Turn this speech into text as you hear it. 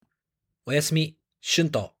おやすみ、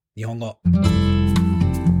春と日本語。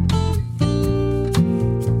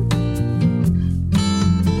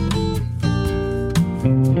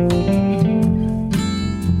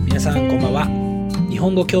皆さんこんばんは。日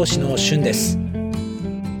本語教師の春です。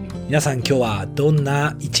皆さん今日はどん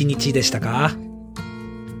な一日でしたか？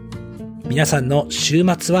皆さんの週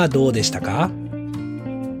末はどうでしたか？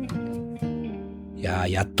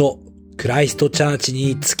やっとクライストチャーチ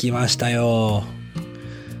に着きましたよ。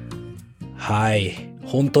はい、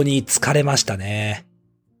本当に疲れましたね。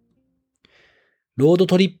ロード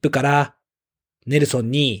トリップからネルソン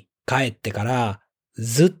に帰ってから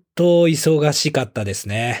ずっと忙しかったです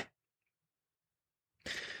ね。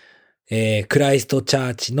クライストチャ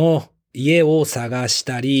ーチの家を探し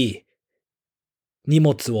たり、荷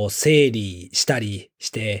物を整理したりし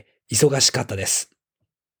て忙しかったです。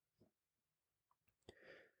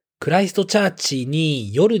クライストチャーチ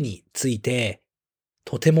に夜に着いて、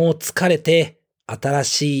とても疲れて新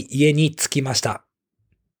しい家に着きました。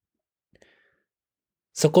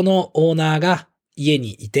そこのオーナーが家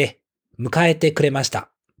にいて迎えてくれまし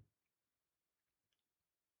た。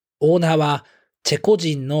オーナーはチェコ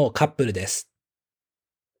人のカップルです。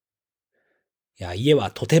家は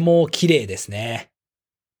とても綺麗ですね。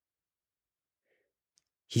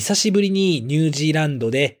久しぶりにニュージーランド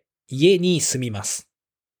で家に住みます。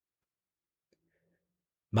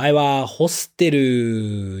前はホステ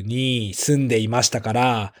ルに住んでいましたか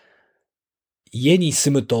ら、家に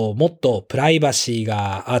住むともっとプライバシー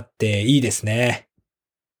があっていいですね。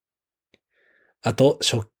あと、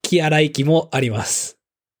食器洗い機もあります。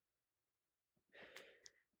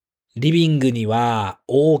リビングには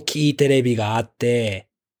大きいテレビがあって、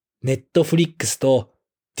ネットフリックスと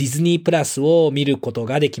ディズニープラスを見ること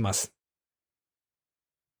ができます。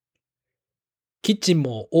キッチン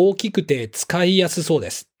も大きくて使いやすそうで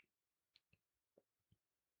す。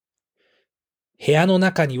部屋の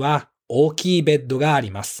中には大きいベッドがあり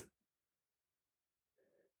ます。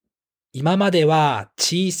今までは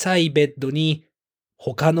小さいベッドに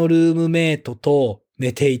他のルームメイトと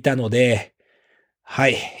寝ていたので、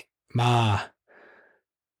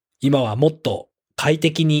今はもっと快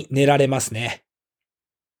適に寝られますね。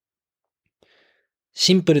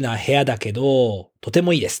シンプルな部屋だけど、とて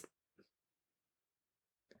もいいです。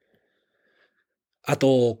あ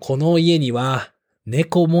と、この家には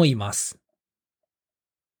猫もいます。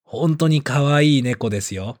本当に可愛い猫で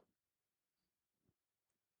すよ。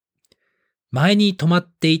前に泊まっ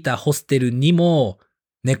ていたホステルにも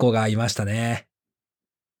猫がいましたね。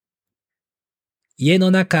家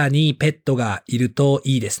の中にペットがいると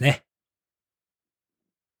いいですね。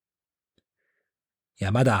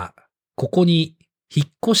まだここに引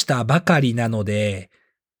っ越したばかりなので、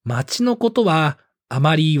街のことはあ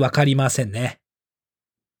まりわかりませんね。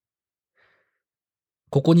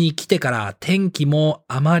ここに来てから天気も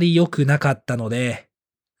あまり良くなかったので、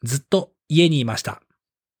ずっと家にいました。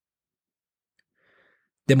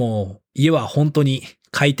でも家は本当に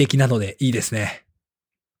快適なのでいいですね。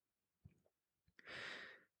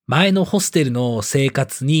前のホステルの生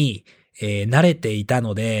活に、慣れていた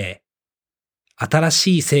ので、新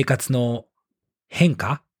しい生活の変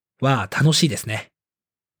化は楽しいですね。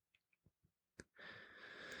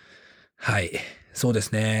はい、そうで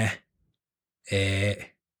すね。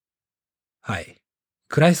はい。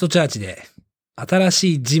クライストチャーチで新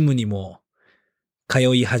しいジムにも通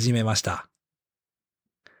い始めました。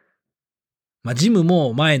ジム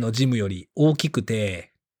も前のジムより大きく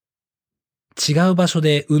て、違う場所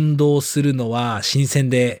で運動するのは新鮮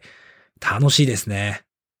で楽しいですね。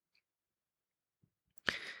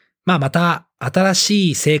また新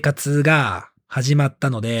しい生活が始まった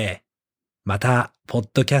ので、またポッ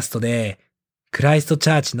ドキャストでクライストチ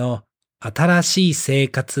ャーチの新しい生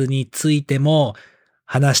活についても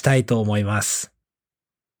話したいと思います。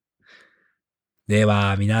で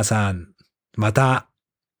は皆さん、また、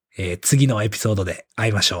次のエピソードで会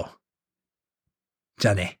いましょう。じ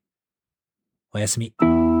ゃあね。おやすみ。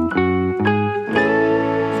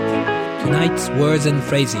Tonight's words and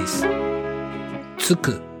phrases. 着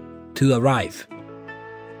く to arrive.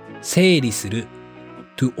 整理する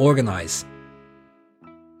to organize.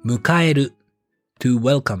 迎える to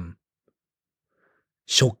welcome.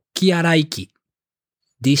 食器洗い機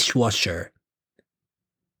dishwasher.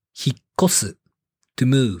 引っ越す to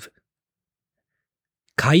move.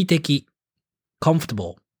 快適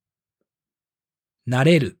comfortable. 慣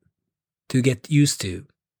れる to get used to.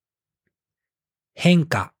 変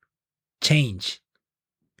化 change.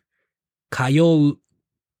 通う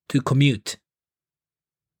to commute.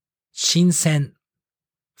 新鮮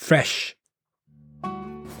fresh.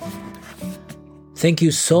 Thank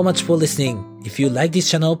you so much for listening. If you like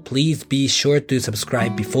this channel, please be sure to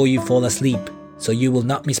subscribe before you fall asleep, so you will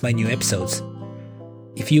not miss my new episodes.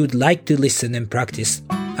 If you would like to listen and practice,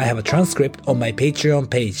 I have a transcript on my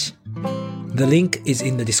Patreon page. The link is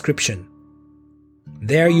in the description.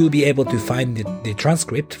 There you'll be able to find the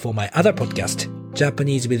transcript for my other podcast,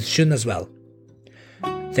 Japanese with Shun, as well.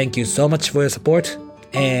 Thank you so much for your support,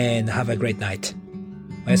 and have a great night.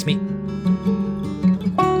 おやすみ。